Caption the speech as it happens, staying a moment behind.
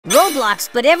Roblox,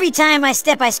 but every time I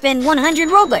step I spend 100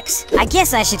 Robux. I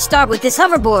guess I should start with this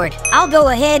hoverboard. I'll go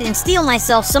ahead and steal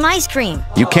myself some ice cream.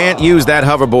 You can't use that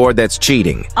hoverboard, that's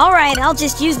cheating. Alright, I'll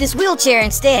just use this wheelchair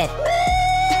instead.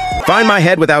 Find my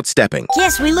head without stepping.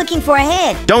 Guess we're looking for a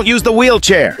head. Don't use the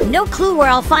wheelchair. No clue where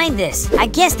I'll find this. I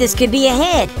guess this could be a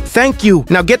head. Thank you.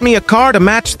 Now get me a car to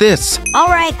match this.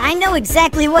 Alright, I know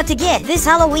exactly what to get. This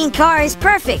Halloween car is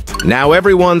perfect. Now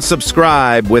everyone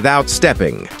subscribe without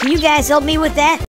stepping. Can you guys help me with that?